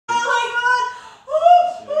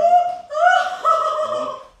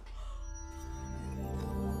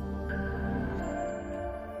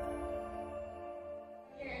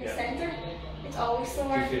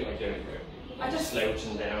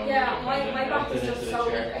back is just so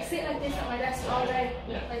weak. I sit like this at my desk all day.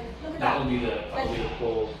 Yeah. Like, look at That that. will be the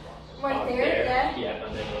pull Right there, yeah. Yeah,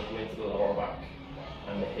 and then it'll go into the lower back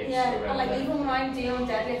and the hips around and like there. even when I'm doing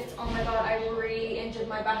deadlifts, oh my god, I really injured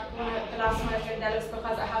my back the last time I was doing deadlifts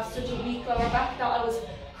because I have such a weak lower back that I was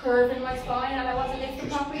curving my spine and I wasn't lifting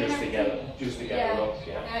properly. Just to get it up,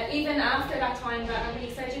 yeah. Even after that time that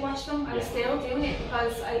Emily said you watched them, I'm still doing it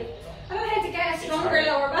because I don't know how to get a stronger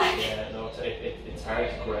lower back. Yeah, no, it's hard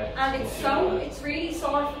to correct. And it's really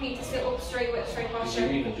sore for me to sit up straight with straight posture.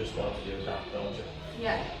 You even just want to do that, don't you?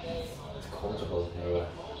 Yeah. It's comfortable anyway.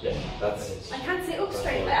 Yeah, I can't sit up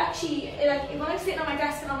straight. I actually, like, when I'm sitting on my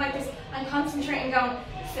desk and I'm like this, I'm concentrating, going,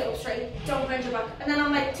 sit up straight, don't bend your back. And then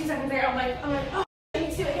I'm like 2 seconds later, I'm like, oh, I need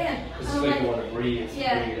to do it again. This is like you want to breathe,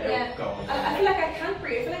 breathe out, going. I feel like I can't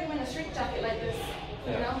breathe. I feel like I'm in a straight jacket like this,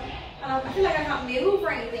 you know? And I feel like I can't move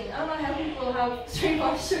or anything. I don't know how people have straight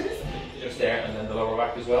postures. Just there, and then the lower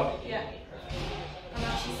back as well. Yeah. I'm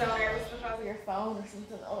actually so nervous because of your phone or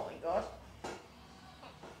something. Oh my god.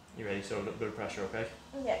 You ready? So a bit of pressure, okay?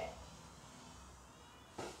 Yeah.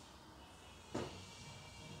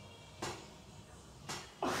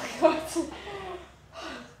 Oh my god.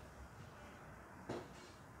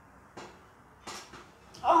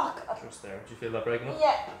 Oh god. Just there. Do you feel that breaking up?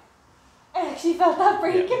 Yeah. I actually felt that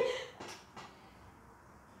breaking. Yeah.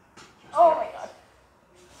 Oh my god.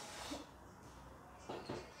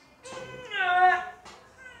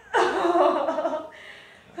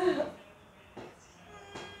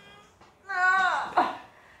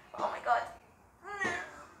 Oh my god.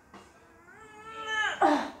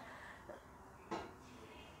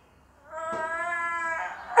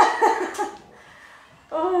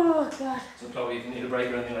 Oh god. So Chloe, if you need a break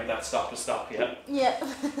or anything like that, stop, yeah? Yeah.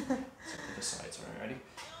 The sides, are ready?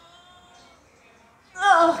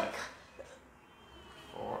 Oh. 5,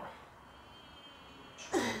 4,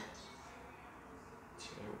 3, 2,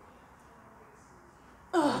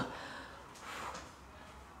 Oh.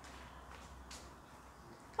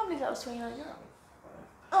 Can't believe that was swinging on your own.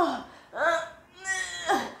 Oh. Are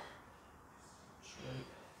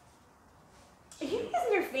you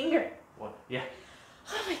using your finger? 1. Yeah.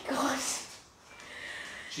 Oh my god.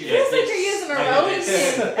 She Feels like you're using a rolling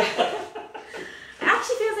pin. It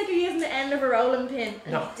actually feels like you're using the end of a rolling pin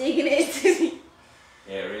and digging it into me.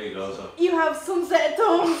 Yeah, it really goes up. You have some set of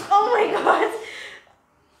thumbs. Oh my god.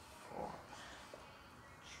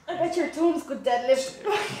 4, I bet your thumbs could deadlift.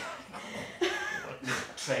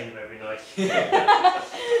 Train them every night.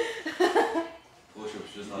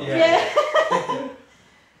 Push-ups, just not. Yeah.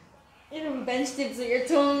 You have bench dips with your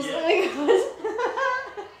thumbs. Yeah. Oh my god.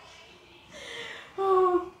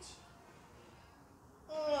 Oh.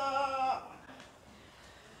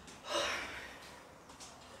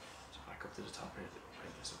 Back up to the top here.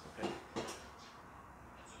 Break this up, okay?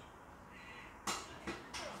 5,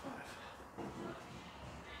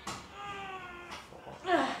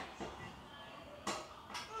 4,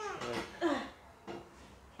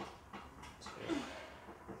 3, 2,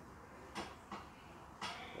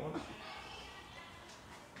 1.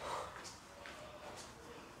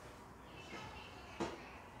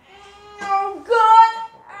 Oh god.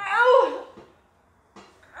 Ow.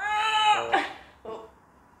 Ah. Oh.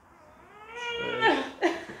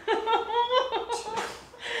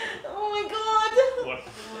 Oh my god. 1.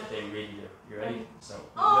 Okay, really, you ready? So,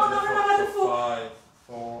 Oh, no, not the foot. 5,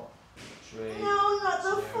 4, 3, No, not the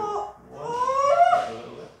 2, foot. 1. Oh. A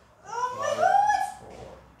little bit. Oh my 5, god. 4,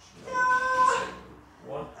 3, No.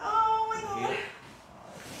 2, 1. Oh my Heel. god.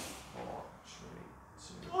 5, 4, 3,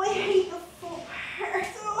 2, Oh, I hate the foot part.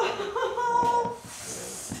 Oh.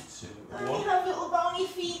 3, 2, I 1. only have little bony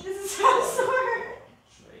feet. This is so sore.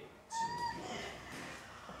 3, 2,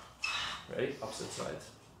 1. Ready? Opposite sides.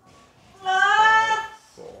 Ah.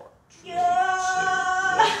 5, 4, 3, 2, 1.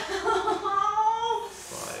 Yeah.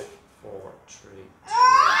 5, 4, 3, 2,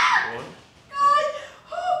 Ah. 1. God.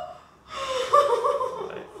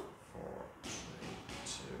 5, 4, 3,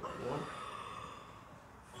 2, 1.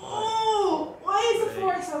 Oh, why is the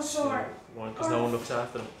floor so sore? 1, because no one looks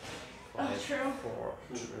after them. Oh, 5, true. 4,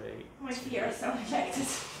 3, My feet are so infected.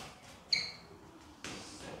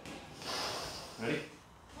 ready?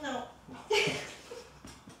 No. 5,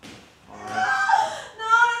 No.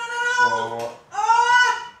 4,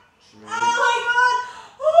 Ah. 3, Oh my god.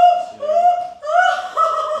 Oh. 2,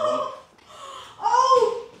 1. Oh.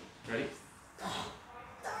 Ready?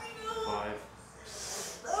 I know. 5,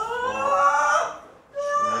 Ah.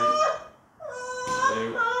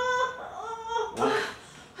 2,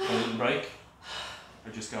 1. And break. Or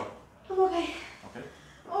just go. I'm okay. Okay.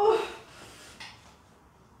 Oh.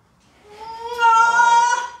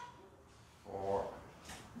 4,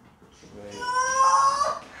 3,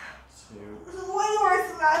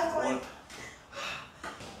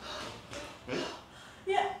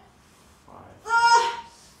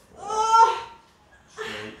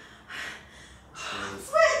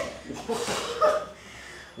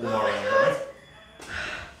 One more round, alright?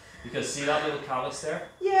 Because see that little callus there?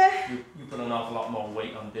 Yeah. You put an awful lot more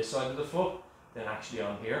weight on this side of the foot than actually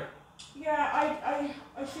on here. Yeah,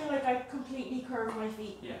 I feel like I completely curve my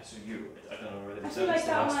feet. Yeah, so I don't know whether I you feel said like this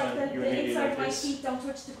the that last my, time. You were the nearly inside like of my this. feet don't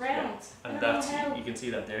touch the ground. And I don't that's, know how. you can see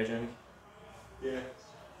that there, Jeremy. Yeah.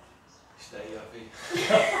 Stay happy.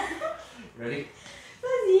 Ready?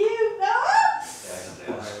 That's you. No! Yeah, I can say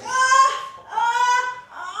that.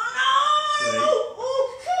 Oh no! Oh,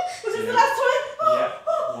 was this the last time? Yeah.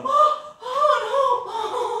 Oh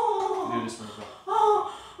no! Do this one as well. Oh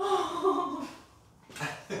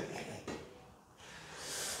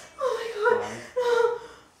my god!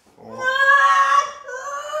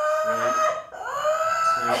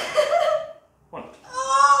 Five, four, one.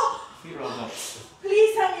 Feet rolled up.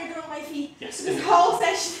 Please tell me you're doing my feet. Yes. This whole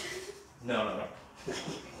session. No.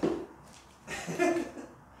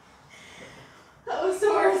 That was the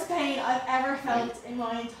worst pain I've ever felt in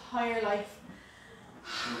my entire life.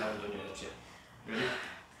 You haven't done your hips yet. Ready?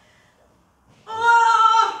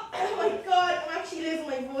 Oh my god, I'm actually losing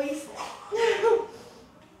my voice.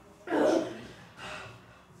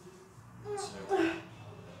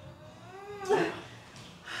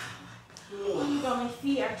 Oh my god, my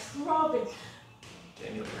feet are throbbing.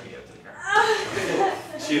 Then you'll carry you out to the car.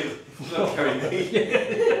 Shoot. Don't carry me.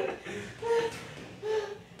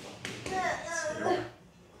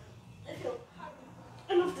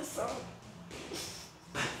 I love this song.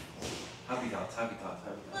 Happy thoughts, happy thoughts,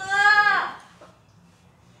 happy thoughts.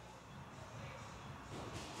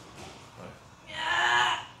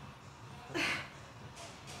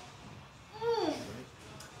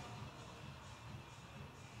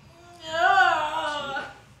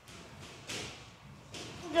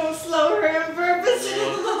 Go slower on purpose.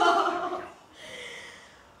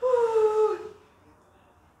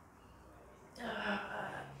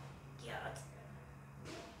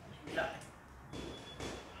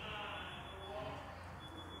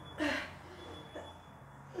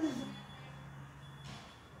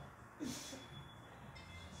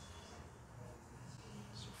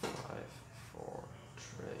 So 5, 4,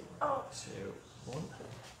 3, Oh. 2, 1.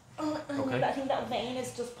 Okay. I think that vein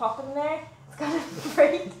is just popping there. It's kind of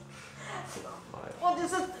break. 5, What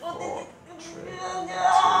is it? 4, 3, 2, 1.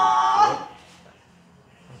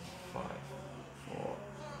 5, 4,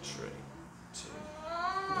 3, 2,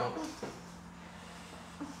 1.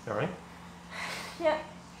 You alright? Yeah.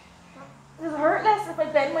 Does it hurt less if I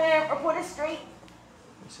bend my arm or put it straight?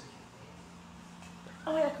 Let me see.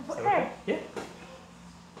 Oh, yeah, I can put Is it that there. okay? Yeah.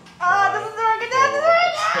 Oh, this is working. This is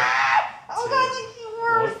working. Oh, God, it's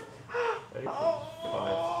worse. Ready? Oh.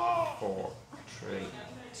 5, 4, 3,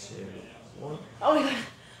 2, 1. Oh, my God.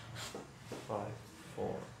 5,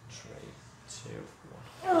 4, 3, 2,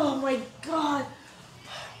 1. Oh, my God.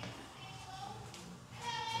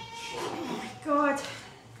 Oh, my God.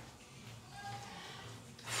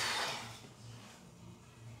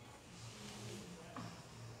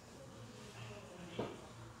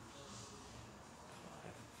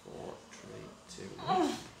 4, 3, 2,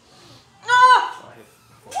 1. Ah! 5,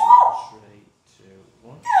 4, 3, 2,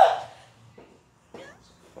 1.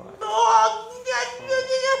 5, 4, 3, 2, 1.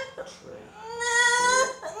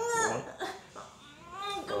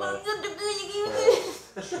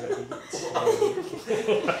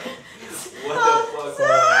 What the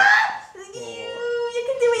fuck? You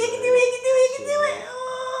can do it, you can do it, you can do it, you can do it.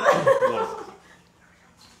 Oh.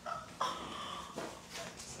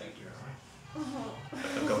 Thank you.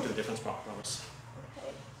 I'll go to a different spot, promise.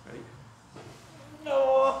 Ready? No.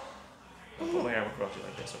 I'll put my arm across you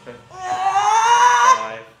like this, okay?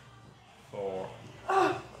 Ah! 5, 4,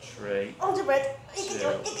 3, Hold your breath. You can do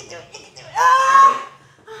it, you can do it, you can do it. Ah!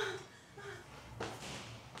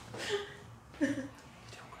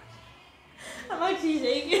 I'm actually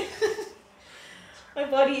shaking. My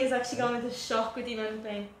body is actually going into shock with the amount of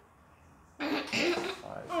pain. 5,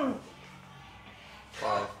 4,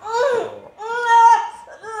 3.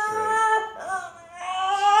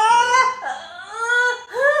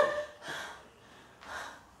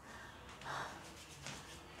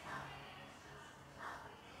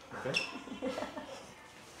 Okay.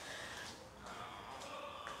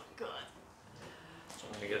 God. So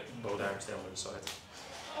I'm going to get both arms down by the side.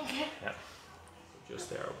 Okay. Yeah. Just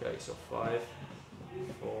there, okay. So 5,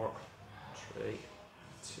 4, 3,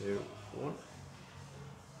 2, 1.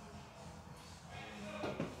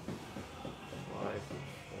 5,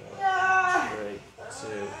 4, 3,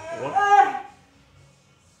 2, 1.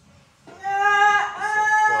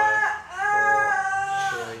 5,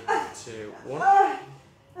 4, 3, 2, 1.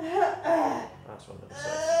 That's one of the side. So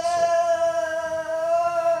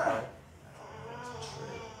 5, 4,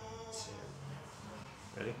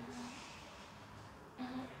 3, 2. Ready?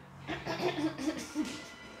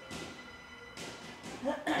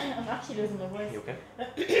 I'm actually losing my voice. You okay?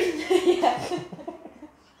 Yeah.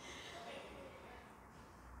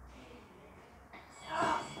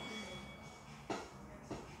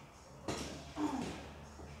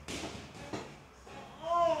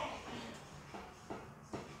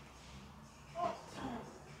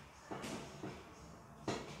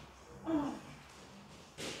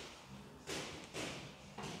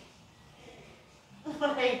 I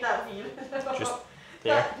hate that feeling. Just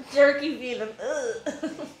there. That jerky feeling.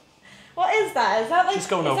 Ugh. What is that? Is that like? Just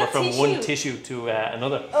going is over that from tissue? one tissue to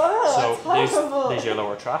another. Oh, So that's horrible. there's your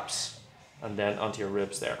lower traps, and then onto your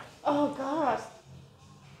ribs there. Oh God.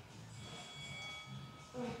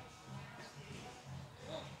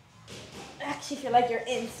 I actually feel like you're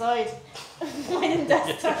inside mine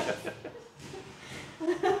intestine.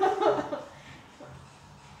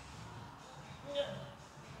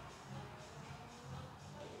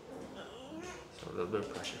 So a little bit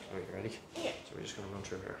of pressure. Are you ready? Yeah. So we're just going to run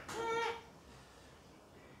through here.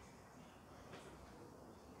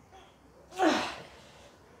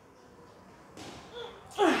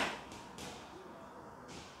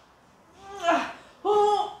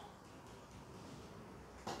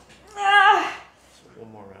 So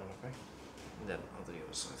one more round, okay? And then onto the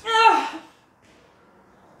other side.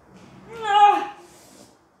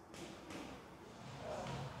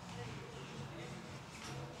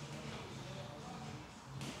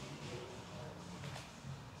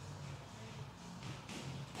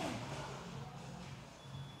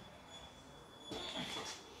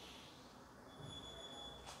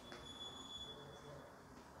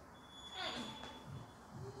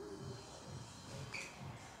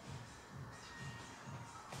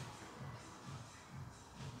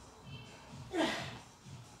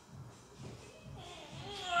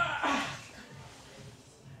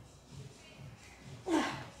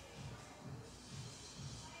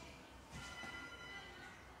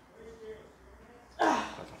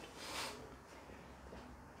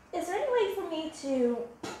 Is there any way for me to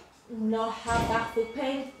not have that foot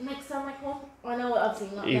pain next time I come? Or no,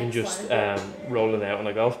 obviously not. Even next just time. rolling out on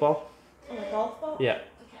a golf ball. On a golf ball? Yeah. Okay.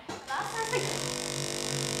 That's perfect.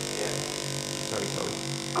 Sorry, Chloe.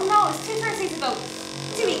 Oh no, it's 2 Thursdays ago.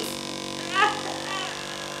 2 weeks.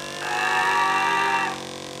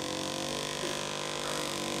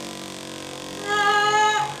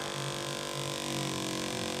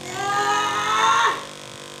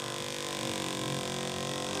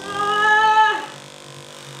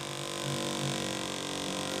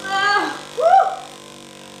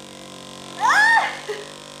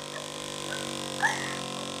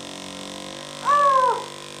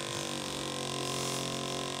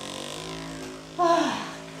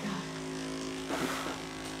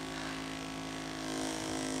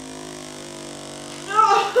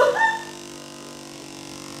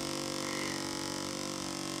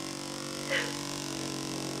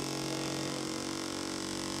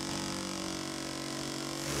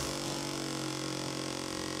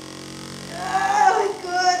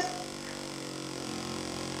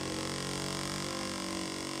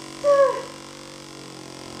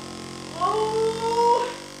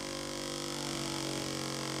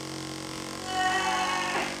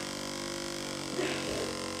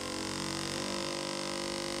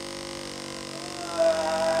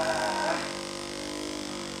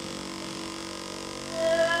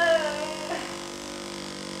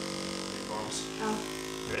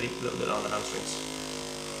 Ready? A little bit on the hamstrings.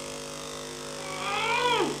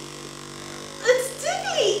 It's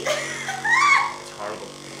tickly! It's horrible.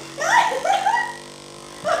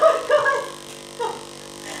 Oh my god!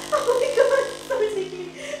 Oh my god! So tickly!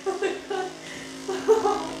 Oh my god!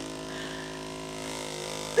 Oh.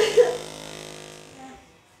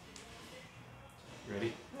 You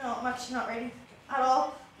ready? No, I'm actually not ready at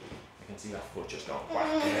all. I can see that foot just going whack.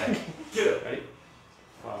 Yeah. Get it. Ready?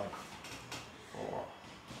 5, 4,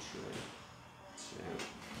 3,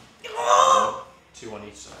 2, 1. 2 on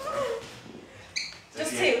each side. Right?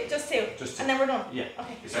 Just two. Just two. And then we're done. Yeah.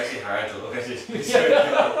 Okay. It's actually hard to look at it. Is it?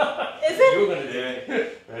 You're gonna do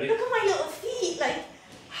it. Ready? Look at my little feet, like.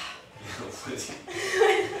 5,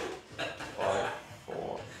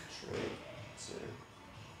 4, 3,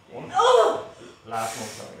 2, 1. Oh! Last one,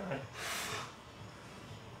 sorry, alright?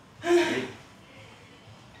 Ready?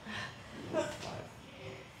 5,